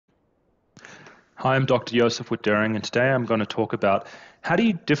Hi, I'm Dr. Joseph Wittering, and today I'm going to talk about how do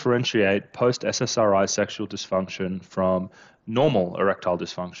you differentiate post-SSRI sexual dysfunction from normal erectile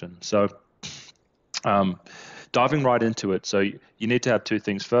dysfunction. Um, Diving right into it, you need to have two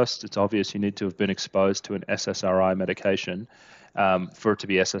things. First, it's obvious you need to have been exposed to an SSRI medication for it to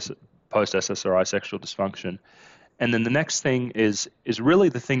be post-SSRI sexual dysfunction. And then the next thing is really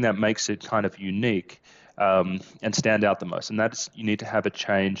the thing that makes it kind of unique and stand out the most, and that's you need to have a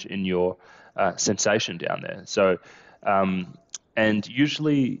change in your sensation down there. And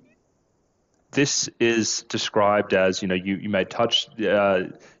usually this is described as, you may touch your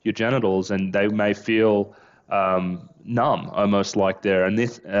genitals and they may feel numb, almost like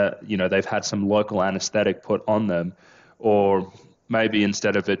they've had some local anesthetic put on them, or maybe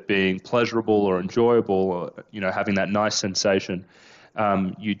instead of it being pleasurable or enjoyable, or, having that nice sensation,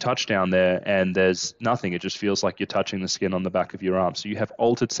 you touch down there and there's nothing. It just feels like you're touching the skin on the back of your arm. So you have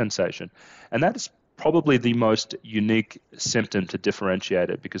altered sensation. And that is probably the most unique symptom to differentiate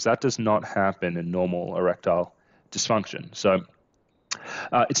it, because that does not happen in normal erectile dysfunction. So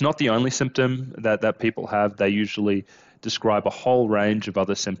it's not the only symptom that people have. They usually describe a whole range of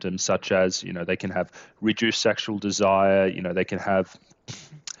other symptoms, such as, they can have reduced sexual desire, they can have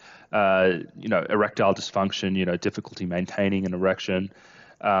erectile dysfunction, difficulty maintaining an erection.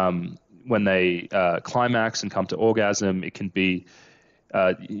 When they climax and come to orgasm, it can be,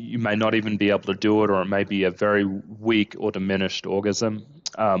 you may not even be able to do it, or it may be a very weak or diminished orgasm.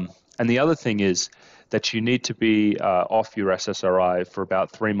 And the other thing is that you need to be off your SSRI for about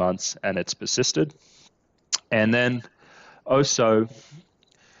 3 months and it's persisted. And then also,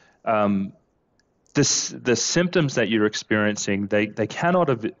 the symptoms that you're experiencing, they cannot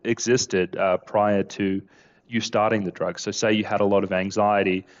have existed prior to you starting the drug. So say you had a lot of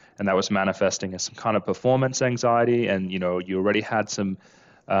anxiety and that was manifesting as some kind of performance anxiety, and you already had some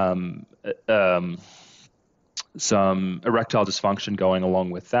erectile dysfunction going along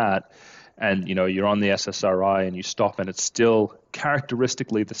with that, and you're on the SSRI and you stop and it's still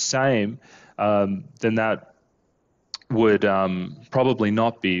characteristically the same, then that would probably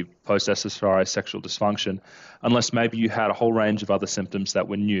not be post-SSRI sexual dysfunction, unless maybe you had a whole range of other symptoms that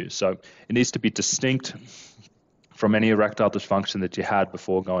were new. So it needs to be distinct from any erectile dysfunction that you had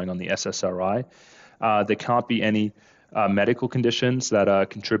before going on the SSRI. There can't be any medical conditions that are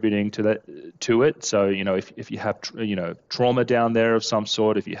contributing to it. So if you have trauma down there of some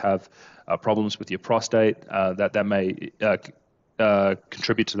sort, if you have problems with your prostate, that may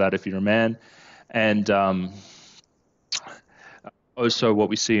contribute to that if you're a man. And also, what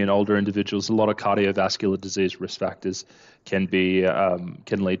we see in older individuals, a lot of cardiovascular disease risk factors can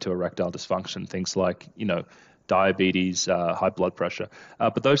lead to erectile dysfunction. Things like diabetes, high blood pressure,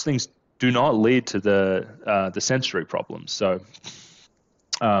 but those things do not lead to the sensory problems. So,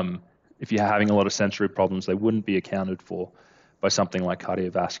 if you're having a lot of sensory problems, they wouldn't be accounted for by something like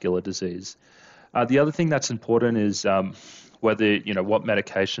cardiovascular disease. The other thing that's important is whether what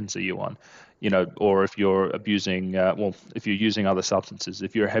medications are you on. Or if you're abusing, if you're using other substances.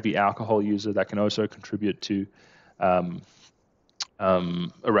 If you're a heavy alcohol user, that can also contribute to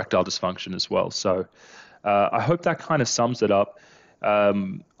erectile dysfunction as well. So I hope that kind of sums it up.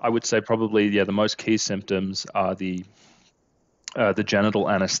 I would say probably, the most key symptoms are the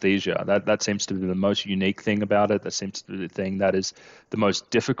genital anesthesia. That seems to be the most unique thing about it. That seems to be the thing that is the most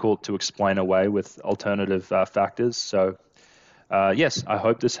difficult to explain away with alternative factors. So yes, I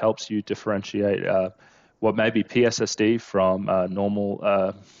hope this helps you differentiate what may be PSSD from normal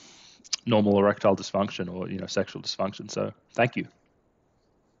erectile dysfunction, or sexual dysfunction. So thank you.